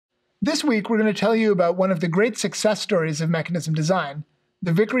This week, we're going to tell you about one of the great success stories of mechanism design,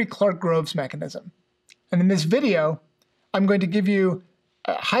 the Vickrey-Clarke-Groves mechanism. And in this video, I'm going to give you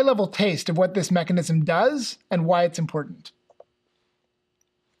a high-level taste of what this mechanism does and why it's important.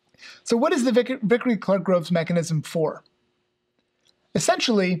 So what is the Vickrey-Clarke-Groves mechanism for?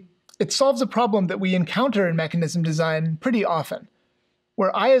 Essentially, it solves a problem that we encounter in mechanism design pretty often,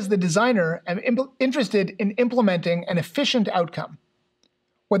 where I, as the designer, am interested in implementing an efficient outcome.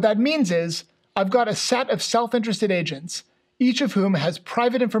 What that means is, I've got a set of self-interested agents, each of whom has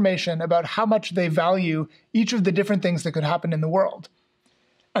private information about how much they value each of the different things that could happen in the world.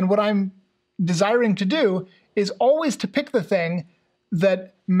 And what I'm desiring to do is always to pick the thing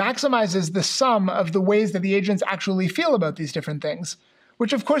that maximizes the sum of the ways that the agents actually feel about these different things,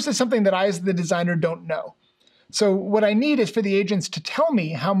 which of course is something that I, as the designer, don't know. So what I need is for the agents to tell me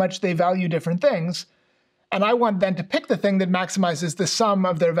how much they value different things, and I want then to pick the thing that maximizes the sum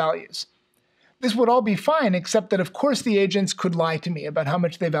of their values. This would all be fine, except that of course the agents could lie to me about how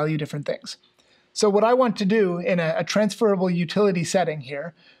much they value different things. So what I want to do in a transferable utility setting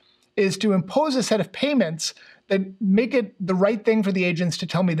here is to impose a set of payments that make it the right thing for the agents to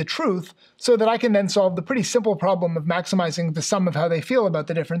tell me the truth, so that I can then solve the pretty simple problem of maximizing the sum of how they feel about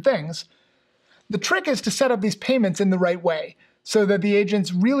the different things. The trick is to set up these payments in the right way, so that the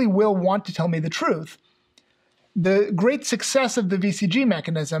agents really will want to tell me the truth. The great success of the VCG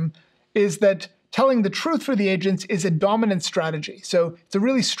mechanism is that telling the truth for the agents is a dominant strategy, so it's a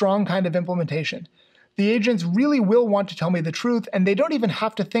really strong kind of implementation. The agents really will want to tell me the truth, and they don't even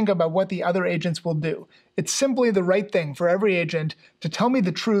have to think about what the other agents will do. It's simply the right thing for every agent to tell me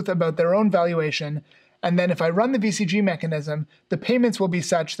the truth about their own valuation, and then if I run the VCG mechanism, the payments will be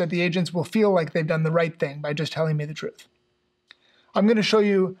such that the agents will feel like they've done the right thing by just telling me the truth. I'm going to show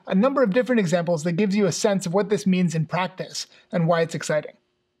you a number of different examples that gives you a sense of what this means in practice and why it's exciting.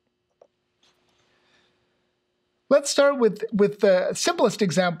 Let's start with the simplest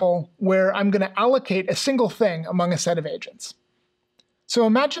example where I'm going to allocate a single thing among a set of agents. So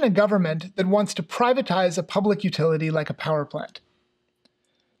imagine a government that wants to privatize a public utility like a power plant.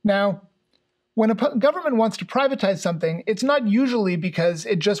 Now, when a government wants to privatize something, it's not usually because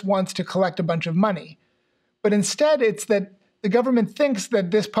it just wants to collect a bunch of money, but instead it's that the government thinks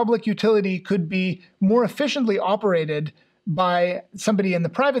that this public utility could be more efficiently operated by somebody in the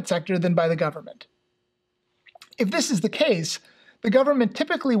private sector than by the government. If this is the case, the government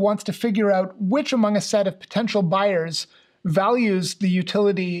typically wants to figure out which among a set of potential buyers values the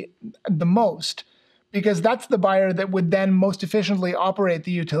utility the most, because that's the buyer that would then most efficiently operate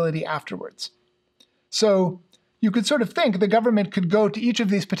the utility afterwards. So you could sort of think the government could go to each of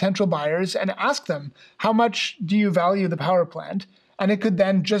these potential buyers and ask them, how much do you value the power plant? And it could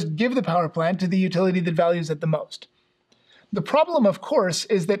then just give the power plant to the utility that values it the most. The problem, of course,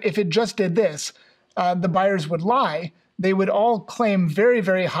 is that if it just did this, the buyers would lie. They would all claim very,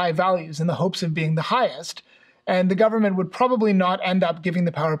 very high values in the hopes of being the highest, and the government would probably not end up giving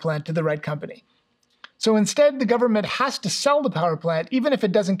the power plant to the right company. So instead, the government has to sell the power plant even if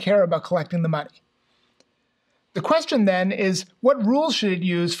it doesn't care about collecting the money. The question then is, what rules should it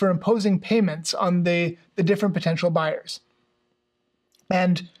use for imposing payments on the different potential buyers?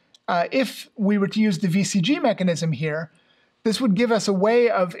 And if we were to use the VCG mechanism here, this would give us a way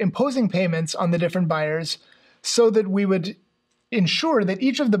of imposing payments on the different buyers so that we would ensure that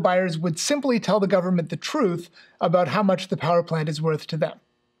each of the buyers would simply tell the government the truth about how much the power plant is worth to them.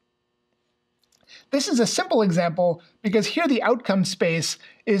 This is a simple example because here the outcome space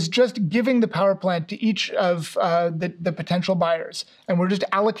is just giving the power plant to each of the potential buyers, and we're just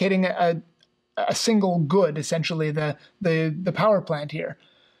allocating a single good, essentially the power plant here.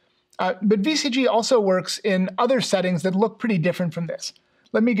 But VCG also works in other settings that look pretty different from this.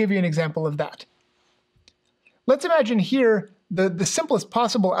 Let me give you an example of that. Let's imagine here the simplest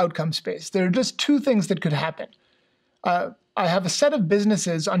possible outcome space. There are just two things that could happen. I have a set of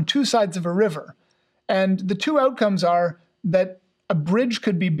businesses on two sides of a river, and the two outcomes are that a bridge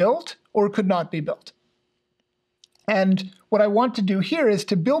could be built or could not be built. And what I want to do here is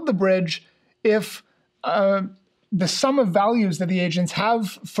to build the bridge if the sum of values that the agents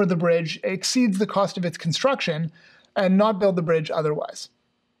have for the bridge exceeds the cost of its construction, and not build the bridge otherwise.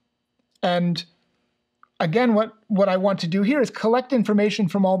 And again, what I want to do here is collect information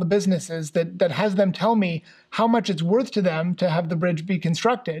from all the businesses that has them tell me how much it's worth to them to have the bridge be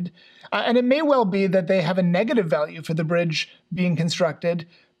constructed. And it may well be that they have a negative value for the bridge being constructed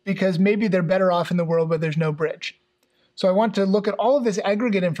because maybe they're better off in the world where there's no bridge. So I want to look at all of this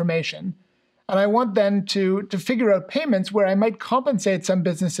aggregate information, and I want then to figure out payments where I might compensate some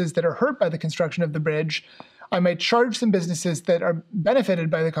businesses that are hurt by the construction of the bridge I might charge some businesses that are benefited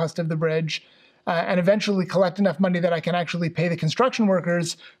by the cost of the bridge, and eventually collect enough money that I can actually pay the construction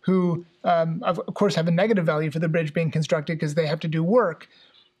workers who, of course, have a negative value for the bridge being constructed because they have to do work,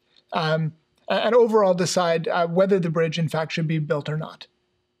 and overall decide whether the bridge, in fact, should be built or not.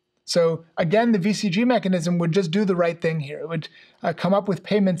 So again, the VCG mechanism would just do the right thing here. It would come up with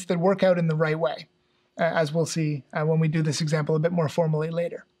payments that work out in the right way, as we'll see when we do this example a bit more formally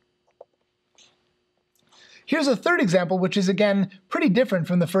later. Here's a third example, which is, again, pretty different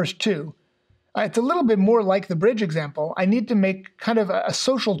from the first two. It's a little bit more like the bridge example. I need to make kind of a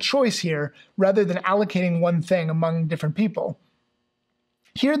social choice here rather than allocating one thing among different people.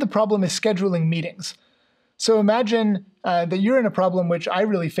 Here, the problem is scheduling meetings. So imagine that you're in a problem which I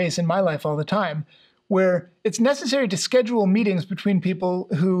really face in my life all the time, where it's necessary to schedule meetings between people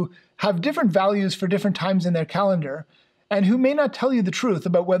who have different values for different times in their calendar and who may not tell you the truth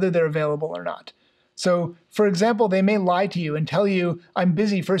about whether they're available or not. So, for example, they may lie to you and tell you, I'm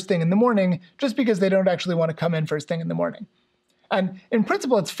busy first thing in the morning, just because they don't actually want to come in first thing in the morning. And in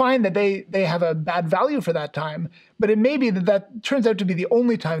principle, it's fine that they have a bad value for that time, but it may be that that turns out to be the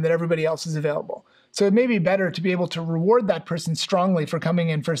only time that everybody else is available. So it may be better to be able to reward that person strongly for coming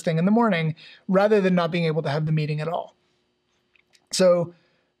in first thing in the morning, rather than not being able to have the meeting at all. So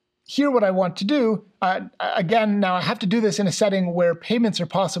here what I want to do, again, now I have to do this in a setting where payments are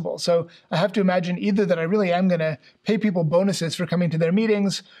possible. So I have to imagine either that I really am going to pay people bonuses for coming to their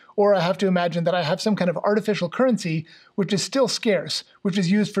meetings, or I have to imagine that I have some kind of artificial currency which is still scarce, which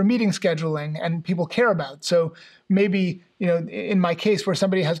is used for meeting scheduling and people care about. So maybe, in my case where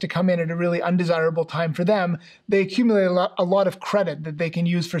somebody has to come in at a really undesirable time for them, they accumulate a lot of credit that they can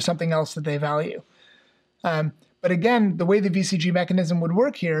use for something else that they value. But again, the way the VCG mechanism would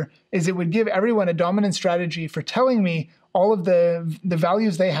work here is it would give everyone a dominant strategy for telling me all of the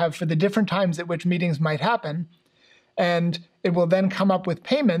values they have for the different times at which meetings might happen. And it will then come up with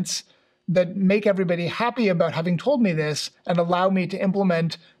payments that make everybody happy about having told me this and allow me to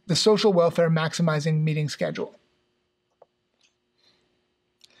implement the social welfare maximizing meeting schedule.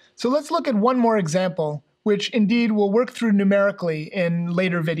 So let's look at one more example, which indeed we'll work through numerically in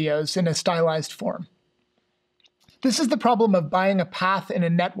later videos in a stylized form. This is the problem of buying a path in a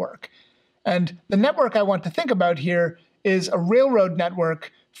network. And the network I want to think about here is a railroad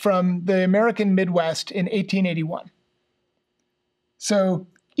network from the American Midwest in 1881. So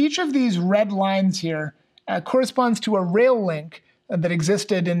each of these red lines here corresponds to a rail link that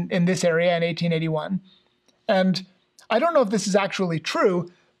existed in this area in 1881. And I don't know if this is actually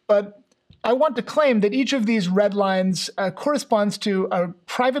true, but I want to claim that each of these red lines corresponds to a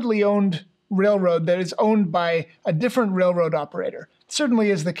privately owned railroad that is owned by a different railroad operator. It certainly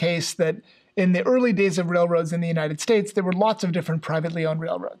is the case that in the early days of railroads in the United States, there were lots of different privately owned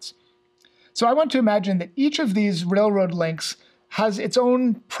railroads. So I want to imagine that each of these railroad links has its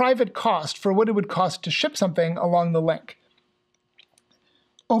own private cost for what it would cost to ship something along the link.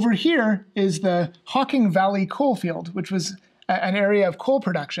 Over here is the Hocking Valley coal field, which was an area of coal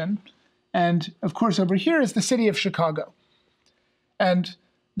production. And of course, over here is the city of Chicago. And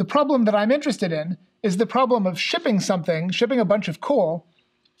the problem that I'm interested in is the problem of shipping a bunch of coal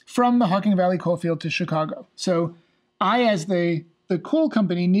from the Hocking Valley coal field to Chicago. So I, as the coal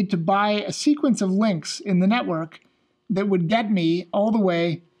company, need to buy a sequence of links in the network that would get me all the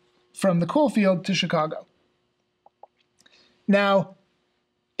way from the coal field to Chicago. Now,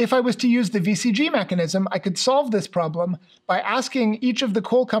 if I was to use the VCG mechanism, I could solve this problem by asking each of the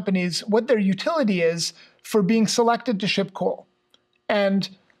coal companies what their utility is for being selected to ship coal. And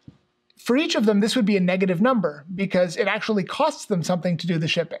for each of them, this would be a negative number because it actually costs them something to do the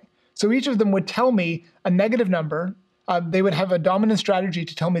shipping. So each of them would tell me a negative number. They would have a dominant strategy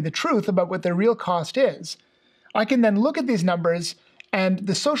to tell me the truth about what their real cost is. I can then look at these numbers, and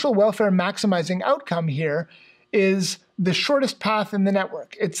the social welfare maximizing outcome here is the shortest path in the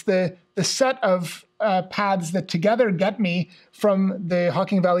network. It's the set of paths that together get me from the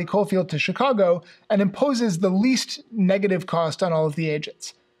Hocking Valley coalfield to Chicago and imposes the least negative cost on all of the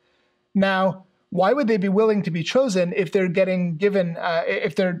agents. Now, why would they be willing to be chosen if they're getting given,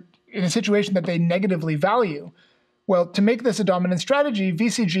 if they're in a situation that they negatively value? Well, to make this a dominant strategy,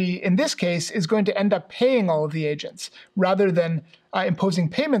 VCG in this case is going to end up paying all of the agents rather than imposing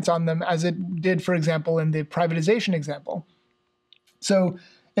payments on them as it did, for example, in the privatization example. So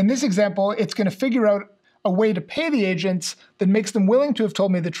in this example, it's going to figure out a way to pay the agents that makes them willing to have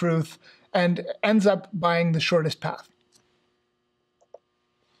told me the truth and ends up buying the shortest path.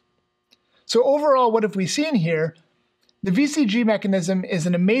 So overall, what have we seen here? The VCG mechanism is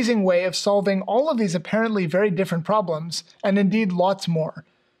an amazing way of solving all of these apparently very different problems, and indeed lots more.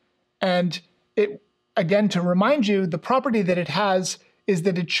 And it Again, to remind you, the property that it has is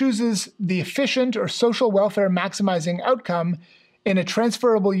that it chooses the efficient or social welfare maximizing outcome in a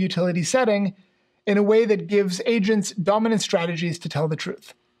transferable utility setting in a way that gives agents dominant strategies to tell the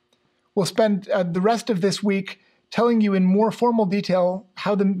truth. We'll spend the rest of this week telling you in more formal detail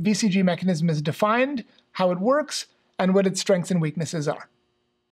how the VCG mechanism is defined, how it works, and what its strengths and weaknesses are.